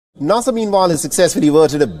NASA, meanwhile, has successfully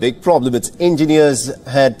averted a big problem. Its engineers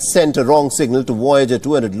had sent a wrong signal to Voyager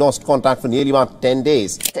 2 and had lost contact for nearly about 10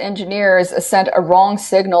 days. Engineers sent a wrong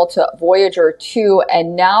signal to Voyager 2,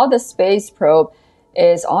 and now the space probe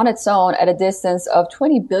is on its own at a distance of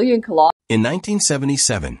 20 billion kilometers. In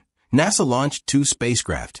 1977, NASA launched two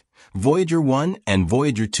spacecraft, Voyager 1 and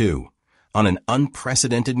Voyager 2, on an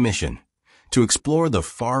unprecedented mission to explore the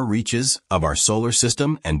far reaches of our solar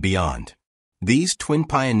system and beyond. These twin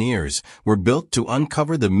pioneers were built to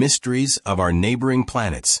uncover the mysteries of our neighboring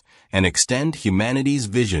planets and extend humanity's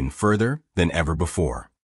vision further than ever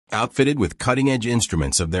before. Outfitted with cutting-edge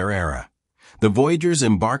instruments of their era, the Voyagers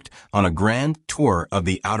embarked on a grand tour of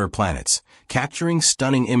the outer planets, capturing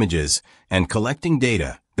stunning images and collecting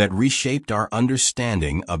data that reshaped our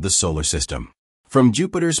understanding of the solar system. From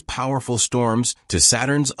Jupiter's powerful storms to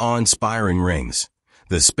Saturn's awe-inspiring rings,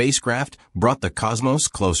 the spacecraft brought the cosmos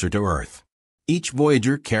closer to Earth. Each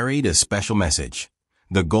Voyager carried a special message,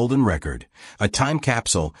 the Golden Record, a time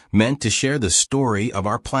capsule meant to share the story of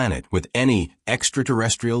our planet with any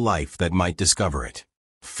extraterrestrial life that might discover it.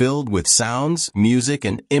 Filled with sounds, music,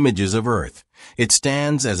 and images of Earth, it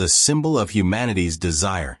stands as a symbol of humanity's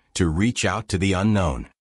desire to reach out to the unknown.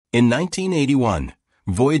 In 1981,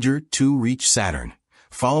 Voyager 2 reached Saturn,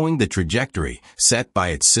 following the trajectory set by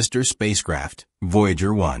its sister spacecraft,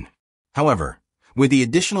 Voyager 1. However, with the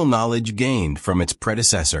additional knowledge gained from its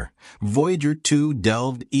predecessor, Voyager 2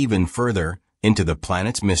 delved even further into the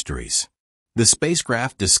planet's mysteries. The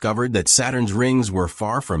spacecraft discovered that Saturn's rings were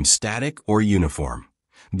far from static or uniform.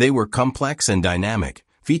 They were complex and dynamic,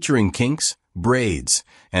 featuring kinks, braids,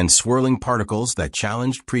 and swirling particles that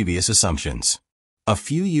challenged previous assumptions. A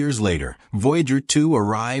few years later, Voyager 2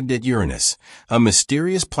 arrived at Uranus, a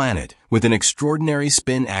mysterious planet with an extraordinary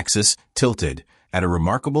spin axis tilted at a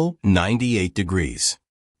remarkable 98 degrees.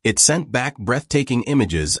 It sent back breathtaking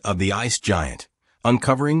images of the ice giant,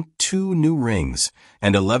 uncovering 2 new rings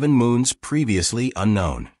and 11 moons previously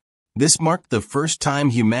unknown. This marked the first time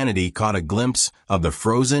humanity caught a glimpse of the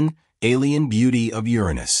frozen, alien beauty of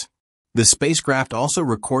Uranus. The spacecraft also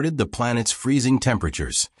recorded the planet's freezing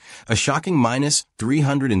temperatures, a shocking minus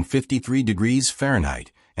 353 degrees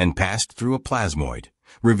Fahrenheit, and passed through a plasmoid,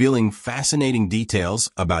 revealing fascinating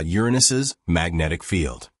details about Uranus's magnetic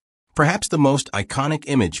field. Perhaps the most iconic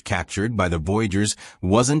image captured by the Voyagers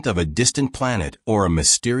wasn't of a distant planet or a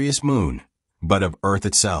mysterious moon, but of Earth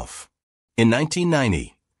itself. In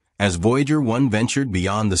 1990, as Voyager 1 ventured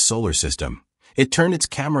beyond the solar system, it turned its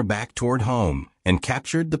camera back toward home and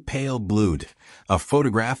captured the pale blue, a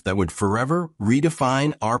photograph that would forever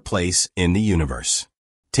redefine our place in the universe.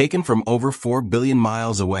 Taken from over 4 billion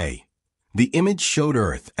miles away, the image showed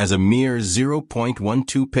Earth as a mere 0.12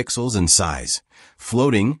 pixels in size,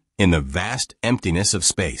 floating in the vast emptiness of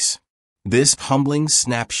space. This humbling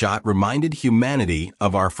snapshot reminded humanity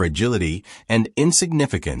of our fragility and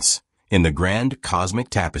insignificance in the grand cosmic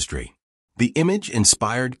tapestry. The image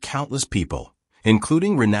inspired countless people,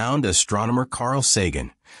 including renowned astronomer Carl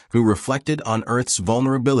Sagan, who reflected on Earth's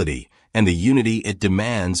vulnerability and the unity it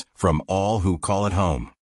demands from all who call it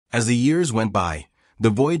home. As the years went by, the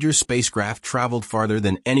Voyager spacecraft traveled farther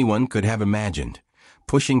than anyone could have imagined,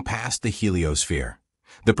 pushing past the heliosphere.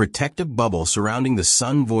 The protective bubble surrounding the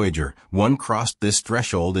Sun. Voyager 1 crossed this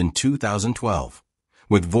threshold in 2012,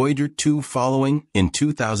 with Voyager 2 following in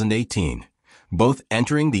 2018, both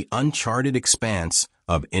entering the uncharted expanse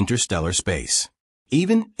of interstellar space.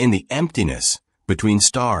 Even in the emptiness between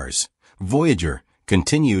stars, Voyager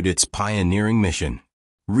continued its pioneering mission.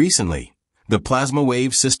 Recently, the plasma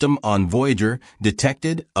wave system on Voyager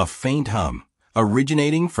detected a faint hum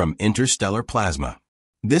originating from interstellar plasma.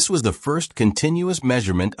 This was the first continuous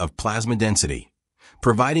measurement of plasma density,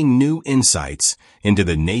 providing new insights into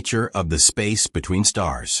the nature of the space between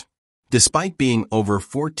stars. Despite being over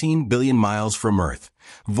 14 billion miles from Earth,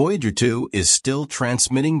 Voyager 2 is still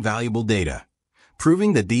transmitting valuable data,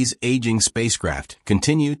 proving that these aging spacecraft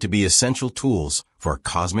continue to be essential tools for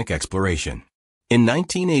cosmic exploration. In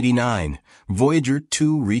 1989, Voyager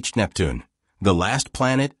 2 reached Neptune, the last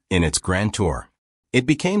planet in its grand tour. It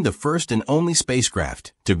became the first and only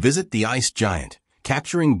spacecraft to visit the ice giant,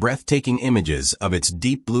 capturing breathtaking images of its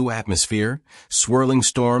deep blue atmosphere, swirling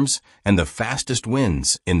storms, and the fastest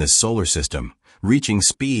winds in the solar system, reaching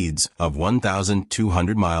speeds of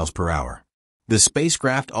 1,200 miles per hour. The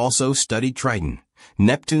spacecraft also studied Triton,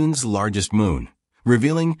 Neptune's largest moon,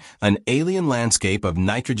 revealing an alien landscape of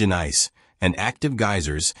nitrogen ice and active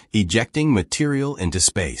geysers ejecting material into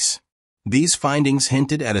space. These findings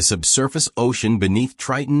hinted at a subsurface ocean beneath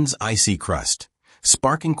Triton's icy crust,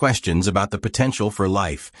 sparking questions about the potential for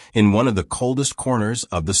life in one of the coldest corners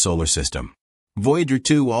of the solar system. Voyager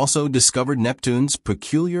 2 also discovered Neptune's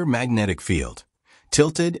peculiar magnetic field,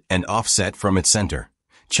 tilted and offset from its center,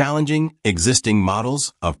 challenging existing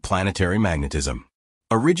models of planetary magnetism.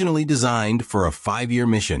 Originally designed for a 5-year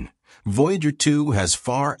mission, Voyager 2 has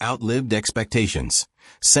far outlived expectations,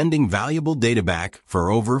 sending valuable data back for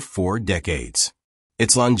over 4 decades.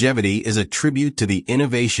 Its longevity is a tribute to the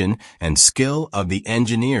innovation and skill of the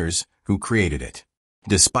engineers who created it.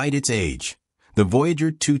 Despite its age, the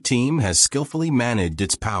Voyager 2 team has skillfully managed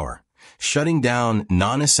its power, shutting down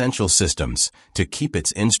non-essential systems to keep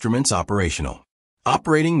its instruments operational.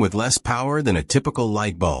 Operating with less power than a typical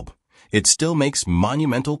light bulb, it still makes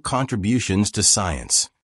monumental contributions to science.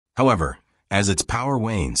 However, as its power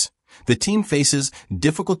wanes, the team faces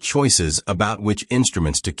difficult choices about which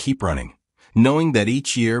instruments to keep running, knowing that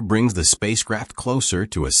each year brings the spacecraft closer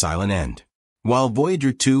to a silent end. While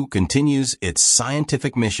Voyager 2 continues its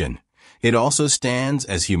scientific mission, it also stands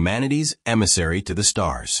as humanity's emissary to the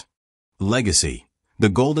stars. Legacy. The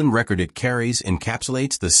golden record it carries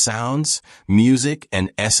encapsulates the sounds, music,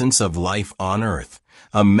 and essence of life on Earth,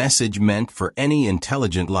 a message meant for any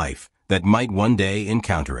intelligent life that might one day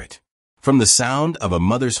encounter it. From the sound of a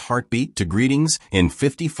mother's heartbeat to greetings in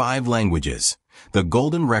 55 languages, the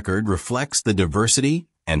golden record reflects the diversity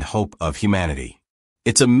and hope of humanity.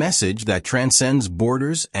 It's a message that transcends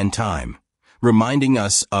borders and time, reminding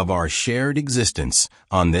us of our shared existence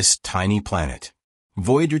on this tiny planet.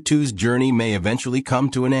 Voyager 2's journey may eventually come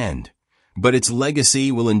to an end, but its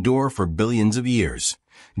legacy will endure for billions of years,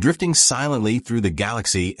 drifting silently through the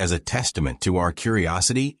galaxy as a testament to our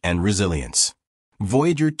curiosity and resilience.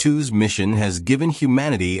 Voyager 2's mission has given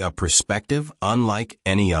humanity a perspective unlike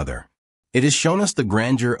any other. It has shown us the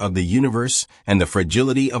grandeur of the universe and the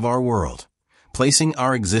fragility of our world, placing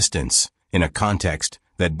our existence in a context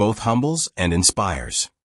that both humbles and inspires.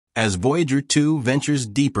 As Voyager 2 ventures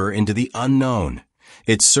deeper into the unknown,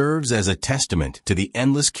 it serves as a testament to the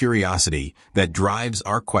endless curiosity that drives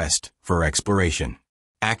our quest for exploration.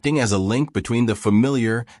 Acting as a link between the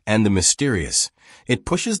familiar and the mysterious, it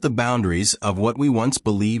pushes the boundaries of what we once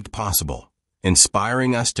believed possible,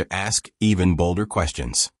 inspiring us to ask even bolder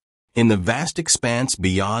questions. In the vast expanse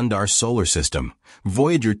beyond our solar system,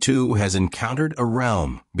 Voyager 2 has encountered a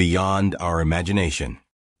realm beyond our imagination.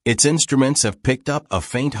 Its instruments have picked up a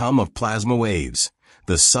faint hum of plasma waves,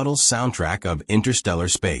 the subtle soundtrack of interstellar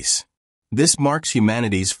space. This marks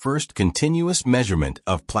humanity's first continuous measurement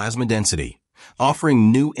of plasma density,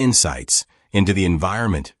 offering new insights into the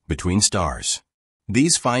environment between stars.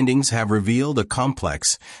 These findings have revealed a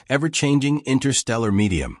complex, ever-changing interstellar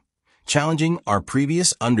medium, challenging our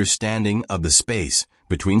previous understanding of the space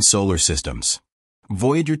between solar systems.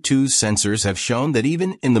 Voyager 2's sensors have shown that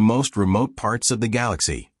even in the most remote parts of the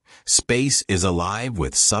galaxy, space is alive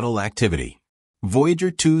with subtle activity. Voyager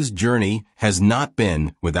 2's journey has not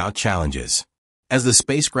been without challenges. As the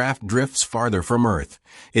spacecraft drifts farther from Earth,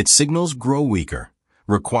 its signals grow weaker,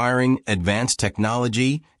 requiring advanced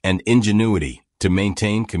technology and ingenuity to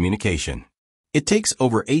maintain communication. It takes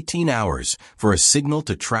over 18 hours for a signal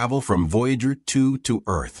to travel from Voyager 2 to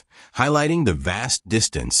Earth, highlighting the vast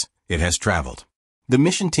distance it has traveled. The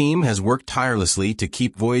mission team has worked tirelessly to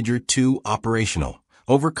keep Voyager 2 operational,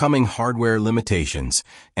 overcoming hardware limitations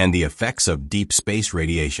and the effects of deep space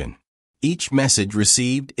radiation. Each message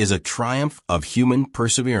received is a triumph of human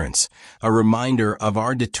perseverance, a reminder of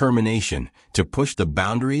our determination to push the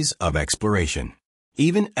boundaries of exploration.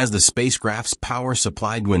 Even as the spacecraft's power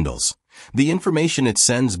supply dwindles, the information it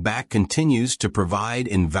sends back continues to provide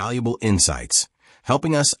invaluable insights,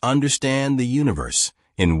 helping us understand the universe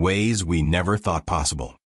in ways we never thought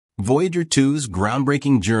possible. Voyager 2's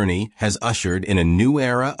groundbreaking journey has ushered in a new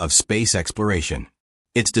era of space exploration.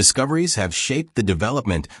 Its discoveries have shaped the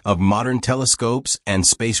development of modern telescopes and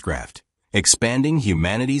spacecraft, expanding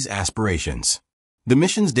humanity's aspirations. The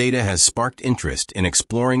mission's data has sparked interest in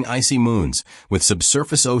exploring icy moons with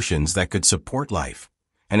subsurface oceans that could support life,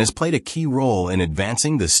 and has played a key role in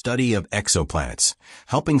advancing the study of exoplanets,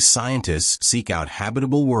 helping scientists seek out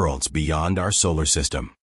habitable worlds beyond our solar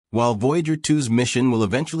system. While Voyager 2's mission will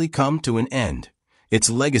eventually come to an end, its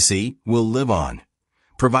legacy will live on,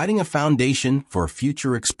 providing a foundation for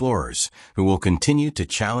future explorers who will continue to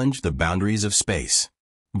challenge the boundaries of space.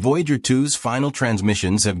 Voyager 2's final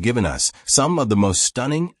transmissions have given us some of the most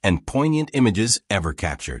stunning and poignant images ever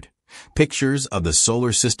captured. Pictures of the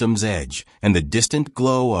solar system's edge and the distant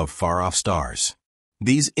glow of far-off stars.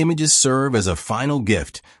 These images serve as a final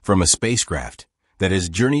gift from a spacecraft that has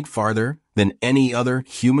journeyed farther than any other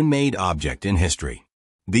human-made object in history.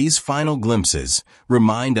 These final glimpses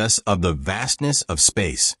remind us of the vastness of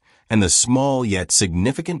space and the small yet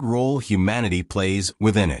significant role humanity plays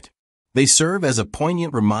within it. They serve as a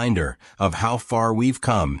poignant reminder of how far we've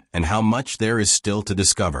come and how much there is still to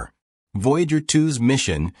discover. Voyager 2's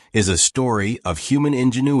mission is a story of human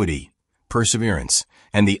ingenuity, perseverance,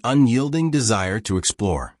 and the unyielding desire to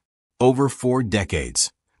explore. Over 4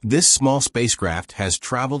 decades, this small spacecraft has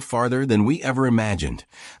traveled farther than we ever imagined,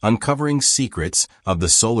 uncovering secrets of the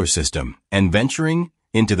solar system and venturing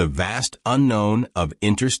into the vast unknown of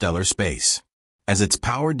interstellar space. As its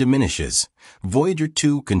power diminishes, Voyager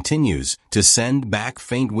 2 continues to send back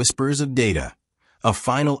faint whispers of data, a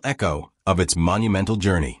final echo of its monumental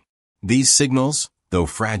journey. These signals, though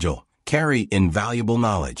fragile, carry invaluable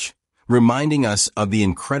knowledge, reminding us of the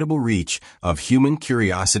incredible reach of human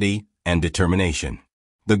curiosity and determination.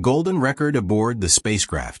 The golden record aboard the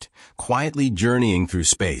spacecraft, quietly journeying through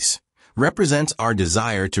space, represents our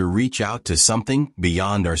desire to reach out to something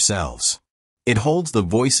beyond ourselves. It holds the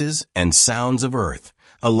voices and sounds of Earth,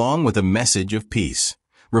 along with a message of peace,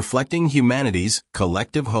 reflecting humanity's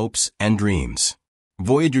collective hopes and dreams.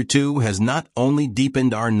 Voyager 2 has not only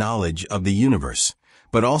deepened our knowledge of the universe,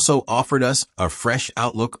 but also offered us a fresh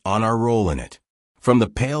outlook on our role in it. From the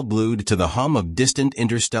pale blue to the hum of distant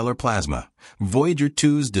interstellar plasma, Voyager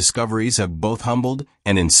 2's discoveries have both humbled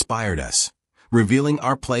and inspired us, revealing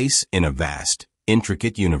our place in a vast,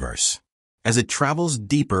 intricate universe. As it travels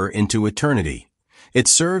deeper into eternity, it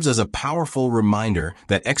serves as a powerful reminder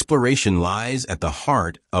that exploration lies at the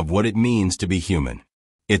heart of what it means to be human.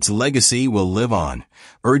 Its legacy will live on,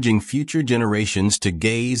 urging future generations to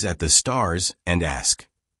gaze at the stars and ask,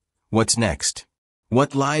 "What's next?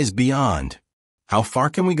 What lies beyond? How far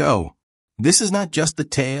can we go?" This is not just the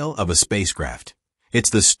tale of a spacecraft. It's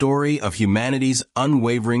the story of humanity's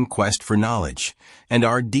unwavering quest for knowledge and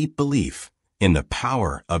our deep belief in the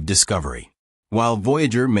power of discovery. While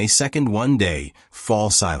Voyager may second one day fall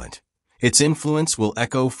silent, its influence will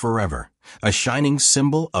echo forever, a shining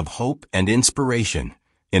symbol of hope and inspiration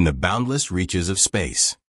in the boundless reaches of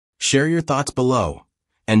space. Share your thoughts below,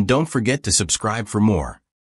 and don't forget to subscribe for more.